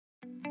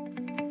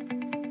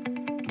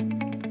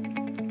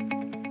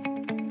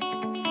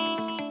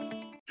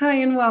Hi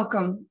and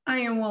welcome. I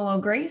am Willow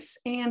Grace,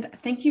 and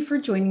thank you for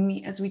joining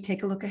me as we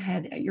take a look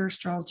ahead at your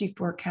astrology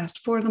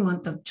forecast for the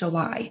month of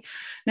July.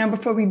 Now,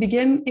 before we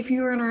begin, if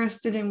you are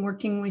interested in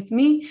working with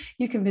me,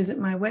 you can visit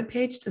my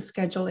webpage to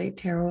schedule a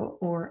tarot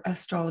or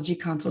astrology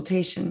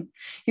consultation.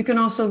 You can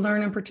also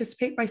learn and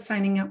participate by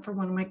signing up for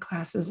one of my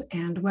classes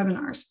and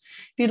webinars.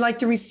 If you'd like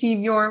to receive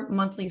your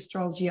monthly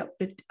astrology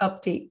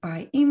update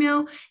by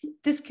email,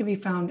 this can be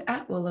found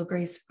at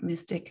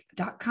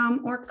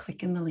willowgracemystic.com or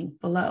click in the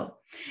link below.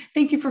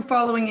 Thank you for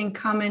following and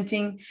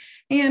commenting.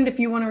 And if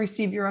you want to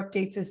receive your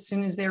updates as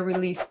soon as they're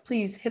released,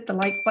 please hit the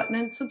like button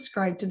and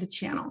subscribe to the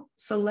channel.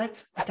 So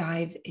let's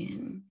dive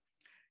in.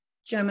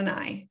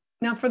 Gemini.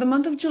 Now, for the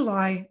month of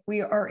July, we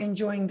are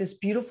enjoying this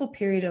beautiful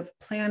period of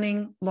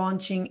planning,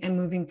 launching, and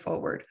moving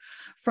forward.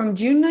 From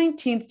June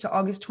 19th to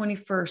August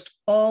 21st,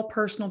 all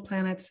personal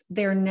planets,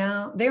 they're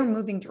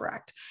moving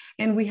direct.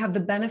 And we have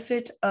the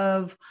benefit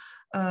of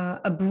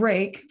a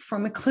break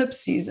from eclipse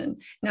season.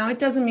 Now, it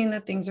doesn't mean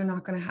that things are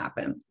not going to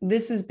happen.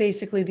 This is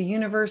basically the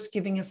universe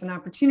giving us an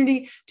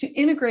opportunity to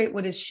integrate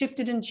what has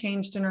shifted and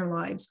changed in our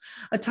lives,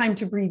 a time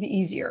to breathe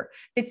easier.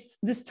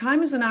 This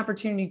time is an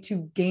opportunity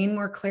to gain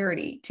more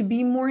clarity, to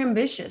be more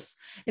ambitious.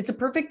 It's a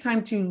perfect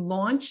time to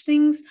launch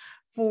things,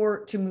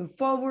 to move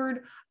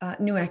forward,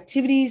 new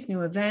activities,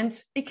 new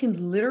events. It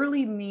can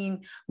literally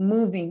mean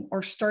moving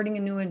or starting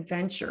a new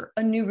adventure,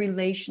 a new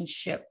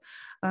relationship,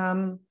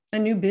 a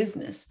new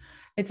business.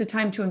 It's a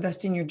time to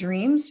invest in your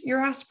dreams,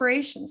 your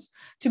aspirations,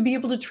 to be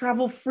able to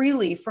travel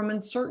freely from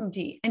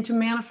uncertainty and to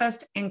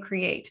manifest and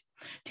create.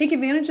 Take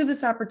advantage of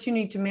this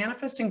opportunity to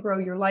manifest and grow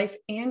your life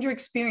and your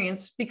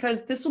experience,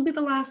 because this will be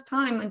the last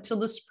time until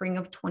the spring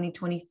of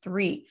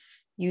 2023.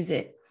 Use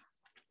it.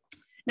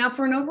 Now,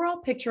 for an overall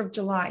picture of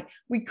July,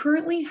 we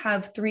currently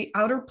have 3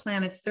 outer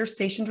planets that are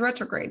stationed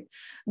retrograde.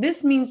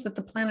 This means that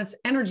the planet's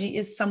energy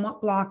is somewhat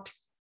blocked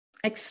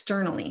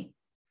externally.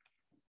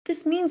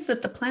 This means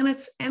that the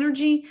planet's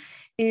energy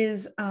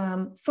is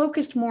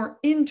focused more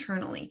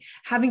internally,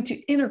 having to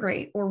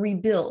integrate or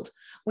rebuild.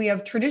 We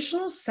have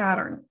traditional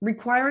Saturn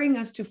requiring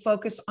us to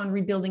focus on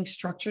rebuilding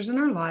structures in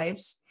our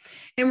lives.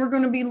 And we're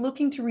going to be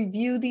looking to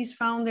review these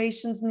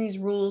foundations and these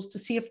rules to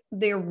see if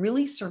they're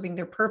really serving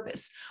their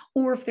purpose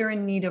or if they're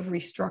in need of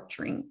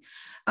restructuring.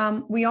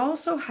 We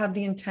also have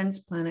the intense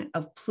planet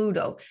of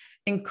Pluto,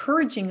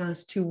 encouraging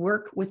us to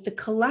work with the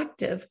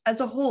collective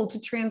as a whole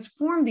to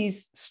transform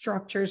these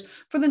structures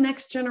for the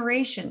next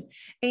generation,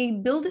 a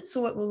build it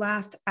so it will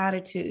last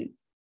attitude.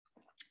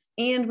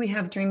 And we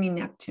have dreamy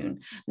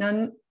Neptune.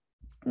 Now,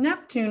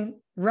 Neptune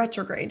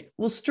retrograde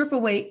will strip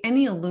away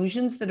any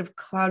illusions that have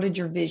clouded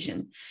your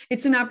vision.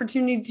 It's an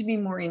opportunity to be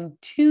more in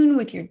tune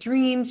with your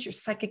dreams, your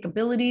psychic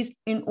abilities,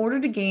 in order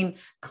to gain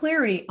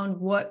clarity on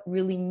what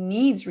really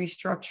needs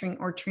restructuring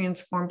or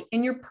transformed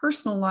in your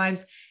personal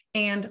lives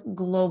and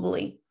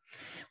globally.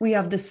 We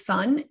have the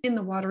sun in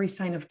the watery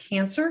sign of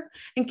Cancer,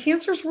 and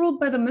Cancer is ruled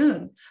by the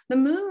moon. The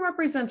moon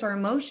represents our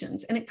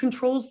emotions and it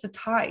controls the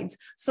tides.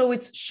 So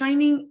it's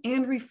shining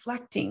and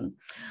reflecting.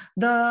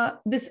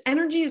 This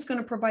energy is going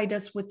to provide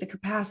us with the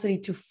capacity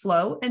to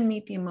flow and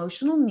meet the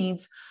emotional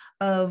needs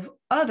of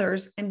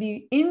others and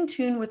be in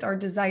tune with our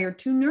desire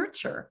to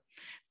nurture.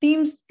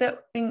 Themes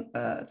at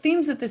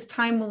this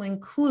time will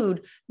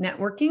include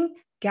networking,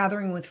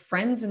 gathering with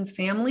friends and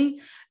family,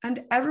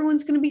 and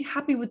everyone's going to be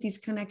happy with these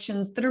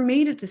connections that are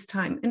made at this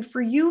time. And for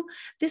you,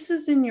 this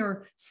is in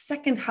your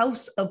second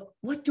house of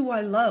what do I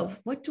love?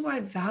 What do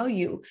I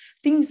value?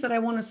 Things that I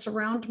want to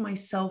surround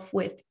myself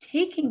with,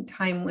 taking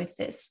time with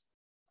this.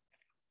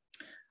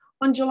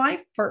 On July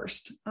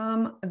 1st,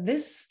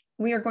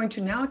 we are going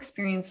to now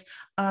experience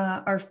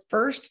our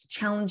first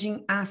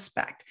challenging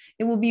aspect.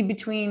 It will be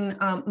between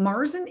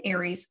Mars and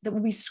Aries that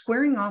will be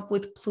squaring off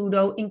with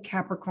Pluto in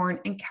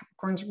Capricorn and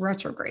Capricorn's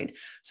retrograde.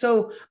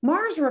 So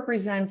Mars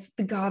represents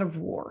the god of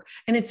war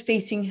and it's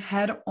facing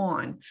head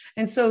on.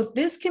 And so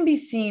this can be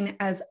seen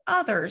as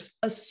others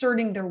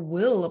asserting their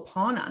will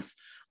upon us,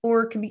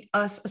 or it can be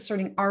us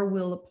asserting our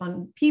will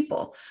upon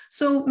people.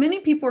 So many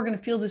people are going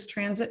to feel this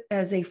transit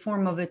as a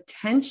form of a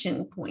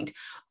tension point,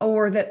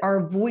 or that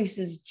our voice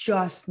is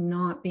just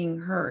not being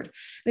heard.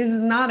 This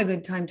is not a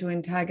good time to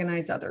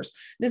antagonize others.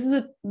 This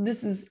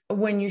is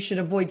when you should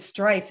avoid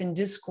strife and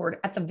discord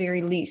at the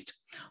very least.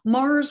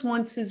 Mars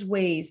wants his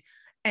ways,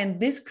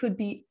 and this could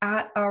be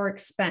at our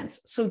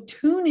expense. So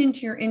tune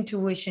into your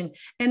intuition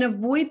and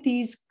avoid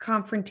these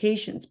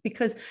confrontations,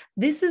 because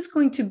this is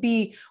going to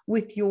be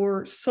with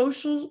your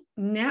social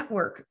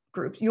network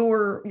groups,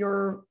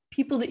 your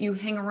people that you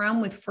hang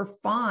around with for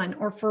fun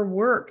or for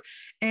work.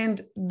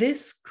 And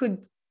this could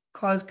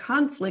cause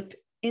conflict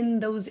in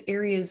those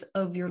areas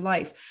of your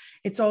life.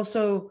 It's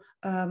also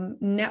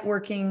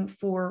networking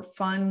for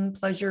fun,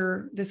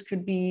 pleasure. This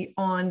could be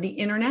on the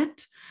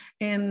internet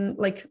and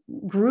like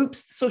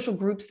groups, social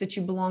groups that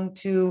you belong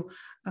to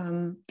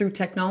through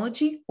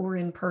technology or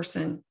in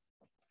person.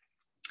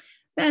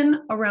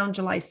 Then around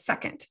July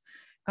 2nd,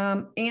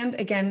 And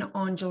again,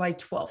 on July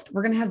 12th,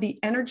 we're going to have the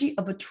energy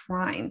of a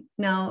trine.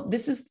 Now,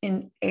 this is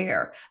in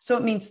air, so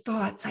it means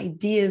thoughts,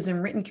 ideas,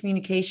 and written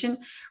communication.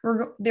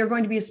 They're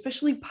going to be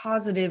especially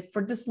positive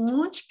for this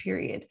launch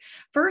period.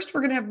 First,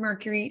 we're going to have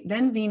Mercury,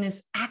 then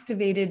Venus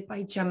activated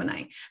by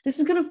Gemini. This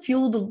is going to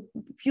fuel the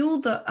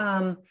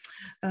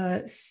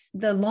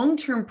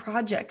long-term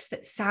projects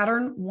that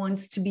Saturn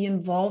wants to be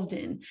involved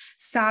in.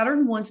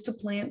 Saturn wants to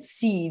plant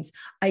seeds,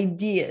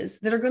 ideas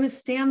that are going to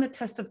stand the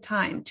test of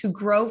time to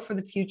grow for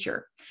the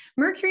future.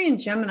 Mercury in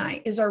Gemini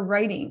is our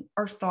writing,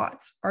 our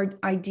thoughts, our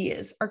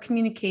ideas, our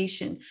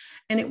communication,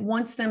 and it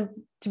wants them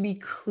to be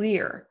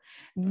clear.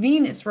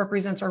 Venus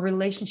represents our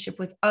relationship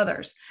with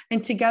others.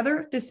 And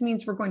together, this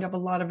means we're going to have a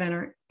lot of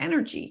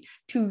energy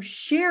to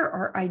share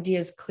our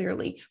ideas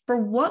clearly for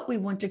what we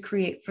want to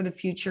create for the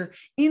future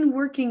in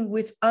working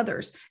with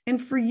others.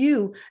 And for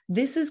you,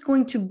 this is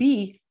going to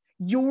be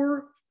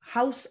your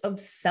house of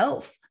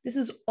self. This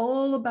is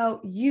all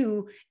about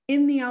you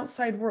in the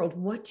outside world.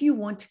 What do you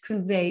want to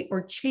convey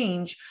or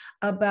change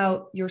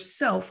about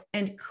yourself,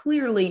 and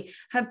clearly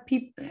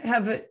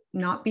have it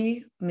not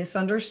be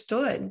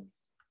misunderstood?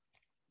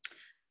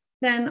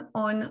 Then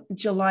on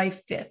July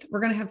 5th,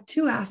 we're going to have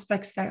two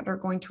aspects that are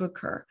going to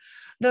occur.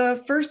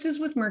 The first is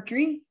with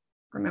Mercury.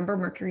 Remember,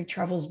 Mercury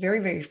travels very,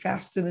 very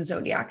fast through the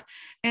zodiac.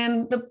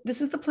 And this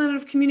is the planet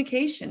of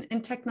communication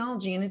and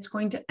technology, and it's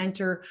going to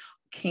enter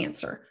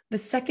Cancer. The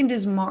second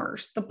is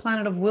Mars, the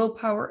planet of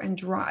willpower and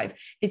drive.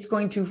 It's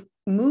going to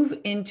move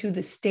into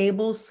the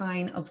stable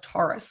sign of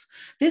Taurus.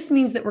 This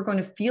means that we're going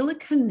to feel a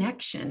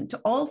connection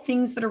to all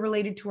things that are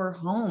related to our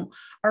home,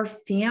 our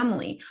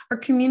family. Our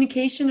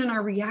communication and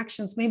our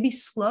reactions may be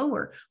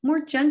slower,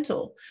 more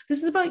gentle.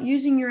 This is about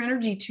using your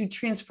energy to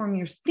transform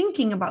your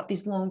thinking about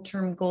these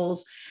long-term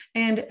goals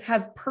and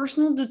have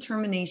personal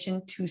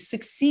determination to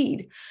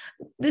succeed.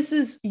 This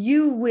is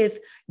you with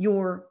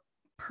your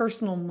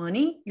personal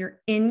money, your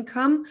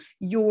income,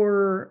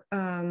 your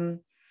what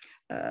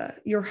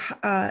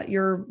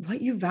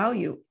you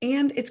value,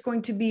 and it's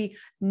going to be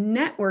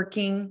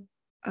networking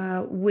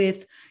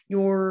with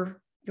your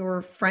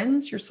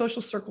friends, your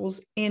social circles,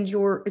 and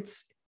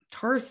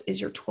Taurus is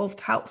your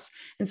 12th house.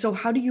 And so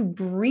how do you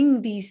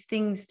bring these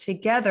things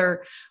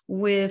together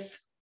with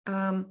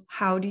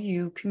how do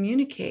you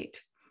communicate?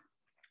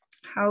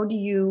 How do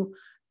you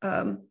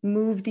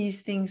move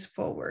these things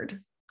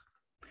forward?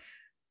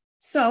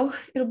 So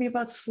it'll be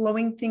about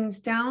slowing things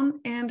down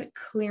and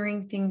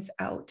clearing things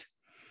out.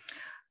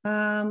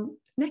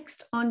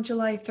 Next, on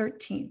July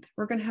 13th,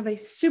 we're going to have a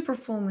super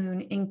full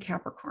moon in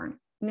Capricorn.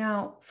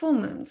 Now, full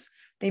moons,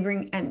 they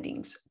bring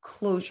endings,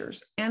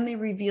 closures, and they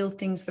reveal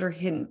things that are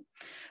hidden.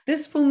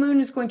 This full moon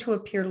is going to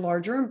appear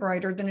larger and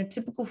brighter than a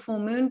typical full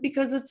moon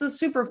because it's a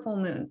super full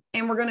moon,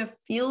 and we're going to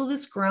feel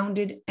this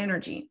grounded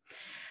energy.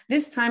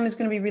 This time is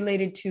going to be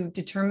related to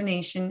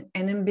determination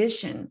and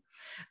ambition,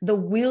 the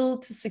will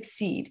to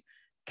succeed.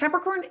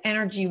 Capricorn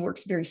energy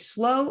works very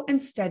slow and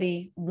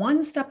steady,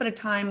 one step at a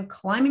time,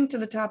 climbing to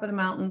the top of the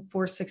mountain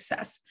for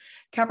success.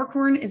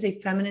 Capricorn is a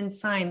feminine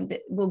sign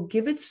that will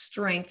give its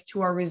strength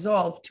to our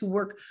resolve to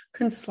work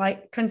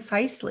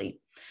concisely.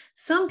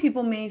 Some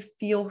people may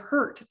feel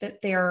hurt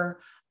that they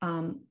are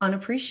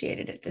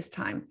unappreciated at this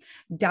time.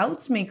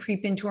 Doubts may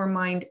creep into our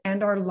mind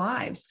and our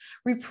lives.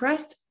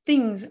 Repressed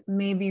things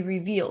may be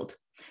revealed.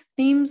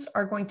 Themes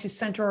are going to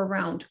center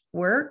around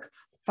work,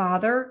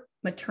 father,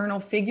 maternal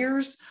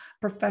figures,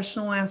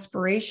 professional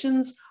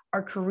aspirations,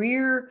 our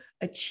career,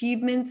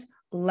 achievements,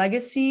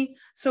 legacy.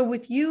 So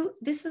with you,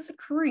 this is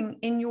occurring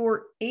in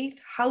your 8th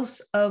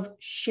house of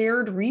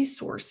shared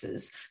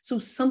resources. So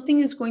something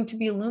is going to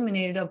be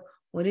illuminated of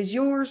what is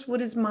yours,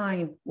 what is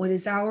mine, what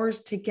is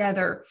ours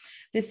together.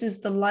 This is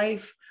the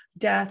life,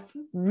 death,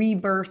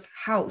 rebirth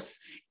house.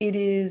 It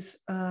is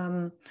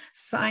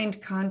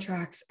signed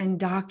contracts and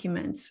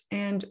documents.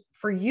 And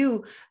for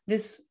you,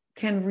 this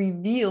can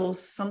reveal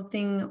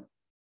something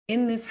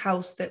in this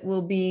house that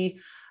will be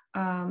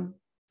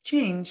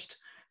changed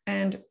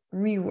and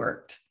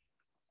reworked.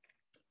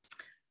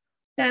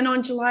 Then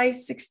on July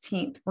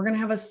 16th, we're going to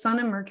have a Sun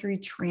and Mercury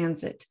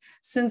transit.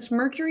 Since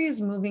Mercury is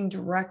moving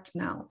direct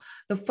now,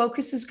 the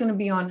focus is going to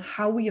be on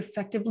how we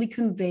effectively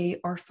convey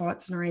our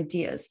thoughts and our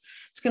ideas.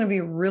 It's going to be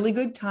a really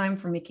good time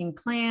for making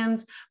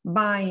plans,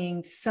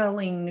 buying,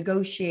 selling,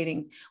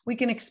 negotiating. We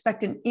can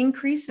expect an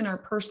increase in our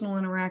personal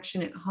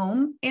interaction at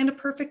home and a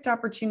perfect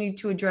opportunity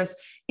to address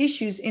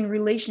issues in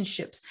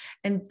relationships.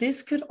 And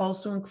this could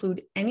also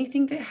include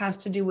anything that has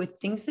to do with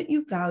things that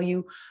you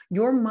value,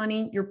 your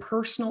money, your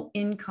personal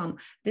income.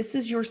 This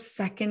is your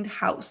 2nd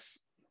house.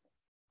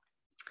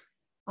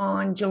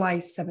 On July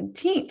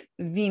 17th,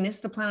 Venus,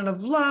 the planet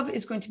of love,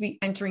 is going to be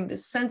entering the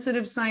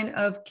sensitive sign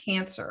of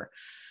Cancer.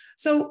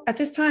 So at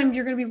this time,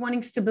 you're going to be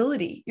wanting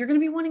stability. You're going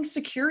to be wanting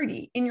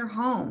security in your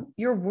home,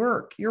 your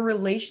work, your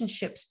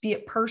relationships, be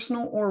it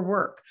personal or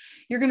work.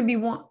 You're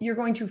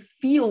going to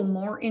feel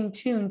more in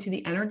tune to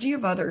the energy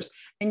of others,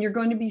 and you're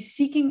going to be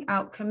seeking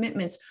out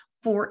commitments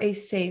for a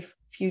safe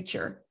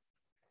future.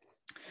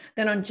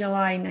 Then on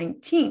July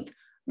 19th,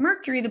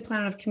 Mercury, the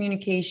planet of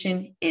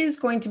communication, is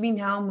going to be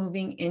now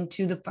moving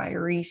into the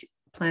fiery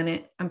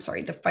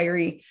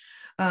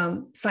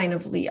sign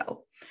of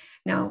Leo.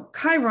 Now,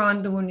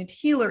 Chiron, the wounded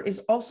healer, is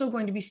also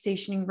going to be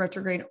stationing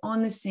retrograde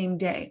on the same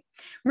day.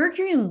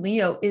 Mercury in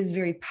Leo is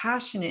very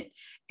passionate,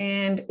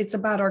 and it's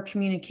about our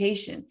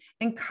communication.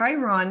 And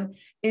Chiron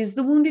is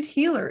the wounded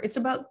healer. It's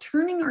about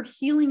turning our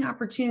healing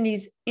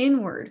opportunities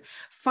inward,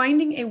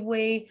 finding a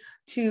way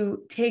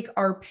to take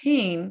our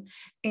pain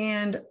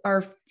and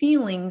our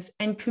feelings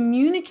and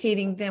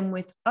communicating them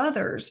with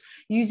others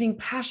using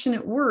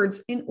passionate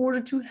words in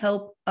order to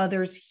help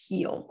others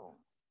heal.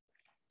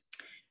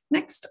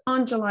 Next,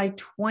 on July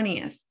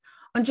 20th.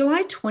 On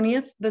July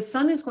 20th, the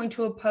sun is going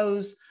to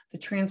oppose the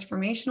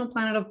transformational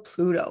planet of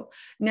Pluto.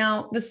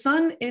 Now, the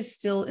sun is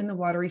still in the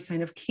watery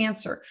sign of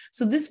Cancer.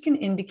 So this can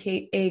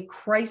indicate a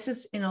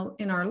crisis in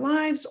our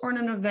lives or in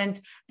an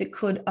event that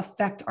could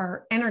affect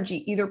our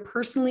energy, either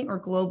personally or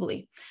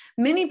globally.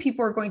 Many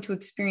people are going to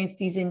experience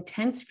these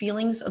intense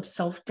feelings of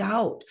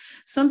self-doubt.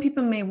 Some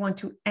people may want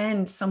to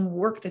end some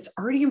work that's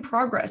already in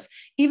progress,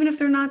 even if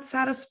they're not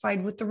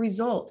satisfied with the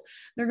result.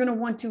 They're going to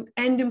want to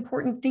end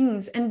important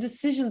things, and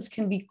decisions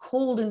can be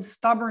cold and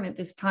stubborn at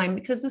this time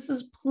because this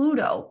is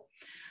Pluto.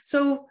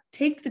 So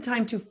take the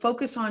time to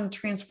focus on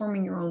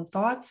transforming your own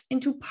thoughts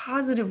into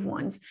positive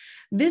ones.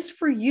 This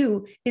for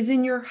you is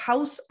in your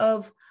house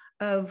of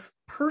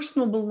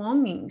personal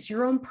belongings,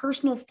 your own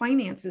personal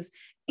finances,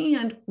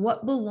 and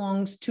what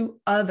belongs to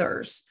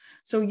others.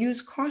 So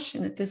use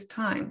caution at this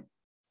time.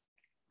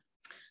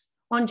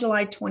 On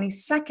July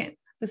 22nd,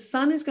 the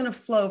sun is going to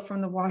flow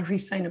from the watery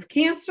sign of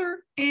Cancer,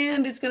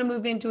 and it's going to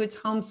move into its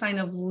home sign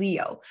of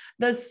Leo.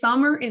 The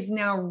summer is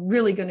now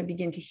really going to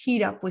begin to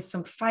heat up with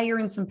some fire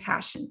and some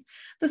passion.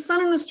 The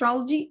sun in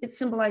astrology, it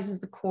symbolizes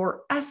the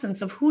core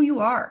essence of who you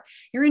are,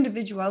 your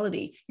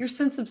individuality, your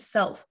sense of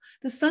self.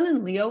 The sun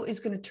in Leo is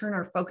going to turn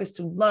our focus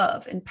to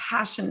love and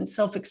passion and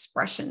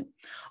self-expression.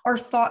 Our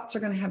thoughts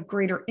are going to have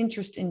greater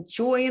interest in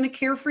joy and a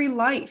carefree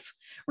life.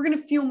 We're going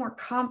to feel more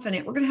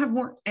confident. We're going to have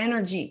more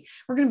energy.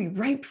 We're going to be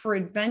ripe for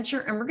adventure,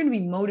 and we're going to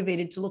be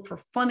motivated to look for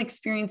fun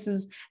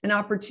experiences and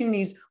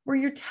opportunities where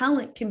your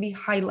talent can be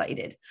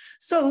highlighted.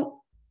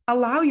 So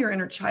allow your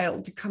inner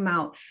child to come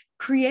out,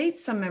 create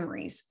some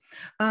memories,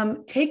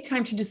 take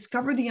time to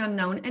discover the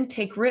unknown and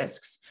take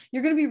risks.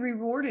 You're going to be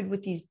rewarded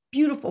with these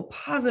beautiful,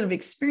 positive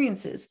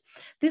experiences.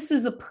 This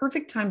is the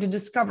perfect time to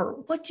discover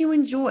what you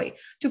enjoy,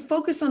 to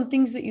focus on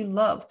things that you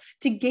love,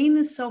 to gain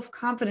the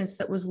self-confidence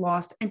that was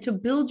lost, and to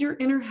build your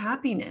inner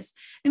happiness.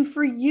 And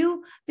for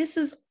you, this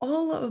is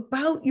all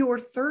about your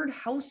third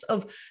house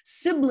of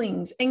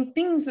siblings and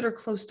things that are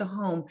close to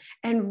home,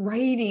 and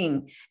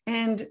writing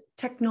and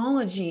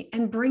technology,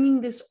 and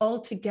bringing this all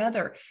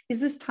together. Is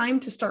this time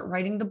to start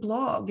writing the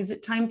blog? Is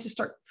it time to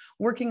start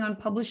working on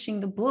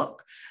publishing the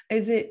book?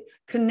 Is it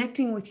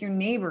connecting with your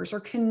neighbors or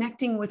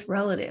connecting with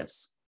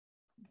relatives?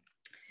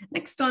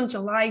 Next, on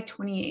July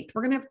 28th,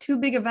 we're going to have two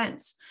big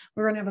events.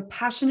 We're going to have a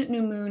passionate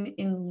new moon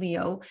in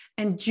Leo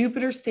and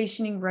Jupiter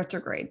stationing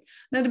retrograde.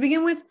 Now, to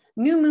begin with,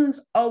 new moons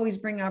always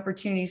bring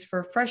opportunities for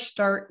a fresh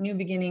start, new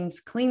beginnings,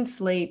 clean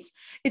slates.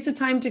 It's a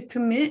time to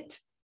commit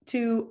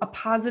to a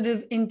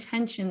positive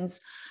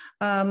intentions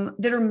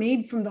that are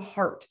made from the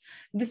heart.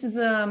 This is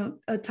a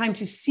time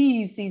to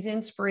seize these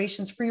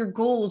inspirations for your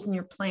goals and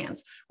your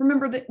plans.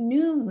 Remember that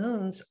new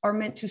moons are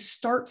meant to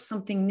start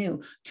something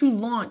new, to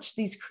launch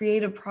these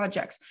creative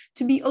projects,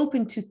 to be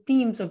open to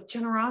themes of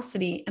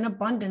generosity and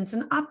abundance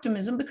and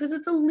optimism, because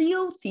it's a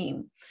Leo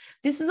theme.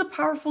 This is a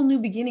powerful new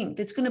beginning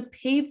that's going to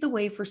pave the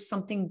way for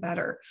something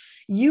better.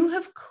 You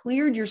have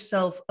cleared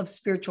yourself of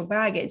spiritual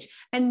baggage,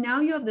 and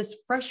now you have this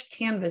fresh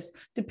canvas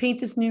to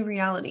paint this new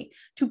reality,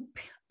 to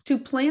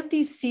plant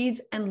these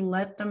seeds and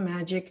let the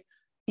magic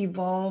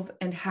evolve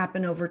and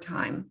happen over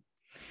time.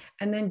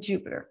 And then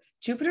Jupiter.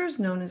 Jupiter is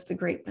known as the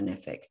Great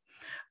Benefic.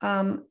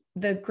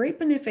 The Great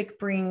Benefic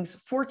brings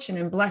fortune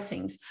and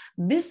blessings.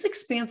 This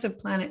expansive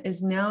planet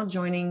is now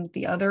joining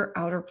the other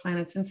outer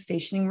planets in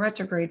stationing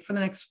retrograde for the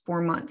next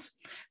 4 months.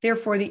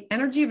 Therefore, the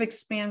energy of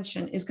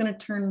expansion is going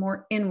to turn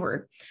more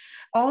inward.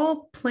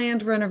 All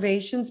planned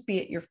renovations, be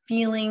it your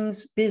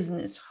feelings,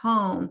 business,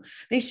 home,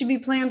 they should be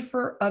planned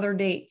for other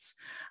dates.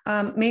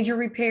 Major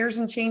repairs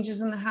and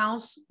changes in the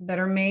house,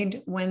 better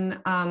made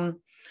when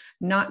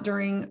not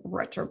during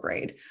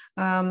retrograde,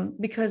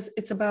 because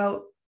it's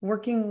about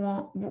working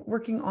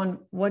on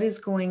what is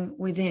going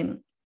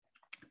within.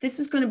 This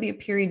is going to be a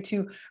period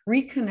to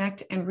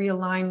reconnect and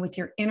realign with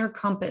your inner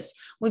compass,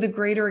 with a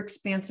greater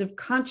expansive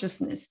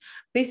consciousness,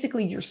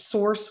 basically your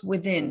source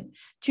within.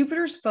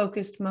 Jupiter's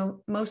focused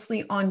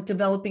mostly on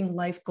developing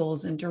life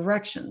goals and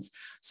directions.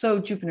 So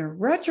Jupiter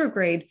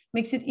retrograde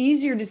makes it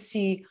easier to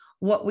see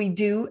what we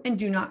do and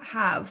do not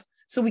have.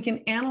 So we can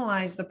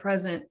analyze the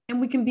present,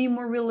 and we can be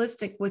more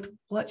realistic with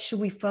what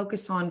should we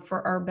focus on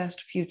for our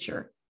best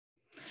future.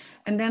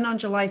 And then on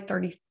July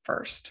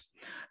 31st,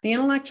 The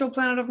intellectual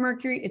planet of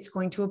Mercury, it's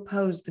going to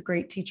oppose the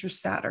great teacher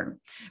Saturn.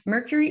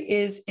 Mercury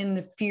is in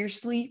the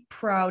fiercely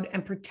proud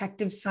and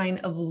protective sign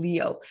of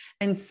Leo,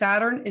 and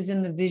Saturn is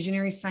in the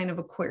visionary sign of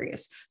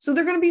Aquarius. So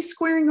they're going to be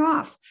squaring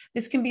off.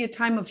 This can be a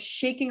time of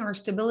shaking our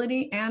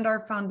stability and our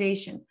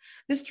foundation.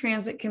 This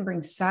transit can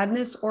bring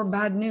sadness or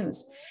bad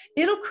news.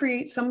 It'll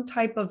create some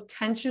type of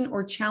tension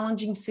or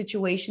challenging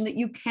situation that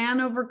you can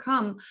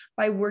overcome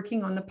by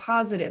working on the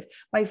positive,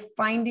 by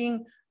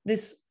finding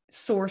this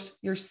source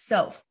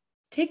yourself.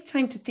 Take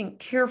time to think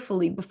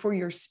carefully before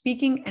you're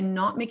speaking and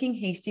not making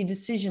hasty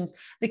decisions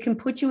that can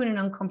put you in an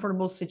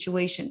uncomfortable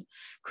situation.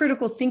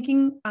 Critical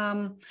thinking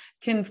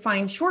can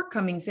find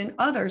shortcomings in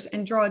others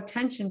and draw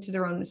attention to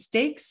their own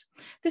mistakes.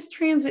 This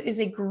transit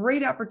is a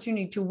great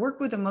opportunity to work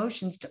with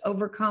emotions to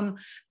overcome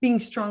being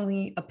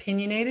strongly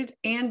opinionated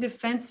and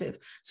defensive,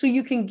 so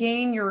you can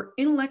gain your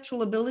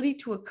intellectual ability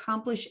to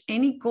accomplish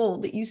any goal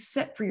that you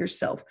set for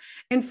yourself.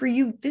 And for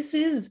you, this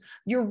is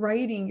your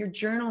writing, your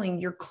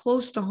journaling, you're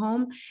close to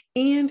home,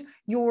 and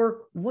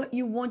your what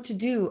you want to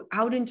do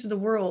out into the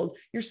world,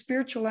 your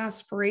spiritual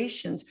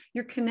aspirations,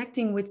 you're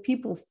connecting with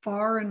people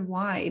far and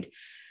wide.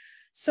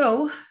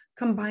 So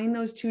combine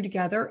those two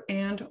together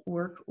and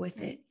work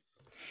with it.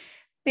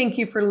 Thank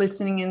you for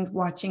listening and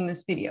watching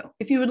this video.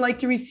 If you would like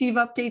to receive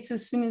updates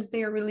as soon as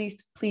they are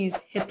released, please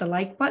hit the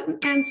like button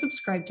and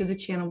subscribe to the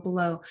channel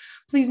below.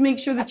 Please make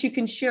sure that you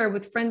can share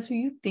with friends who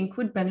you think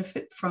would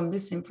benefit from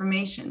this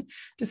information.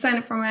 To sign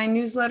up for my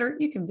newsletter,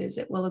 you can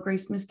visit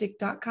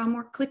willowgracemystic.com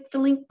or click the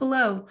link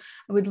below.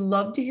 I would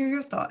love to hear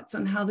your thoughts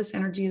on how this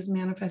energy is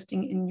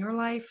manifesting in your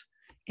life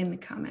in the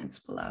comments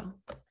below.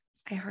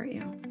 I heart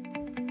you.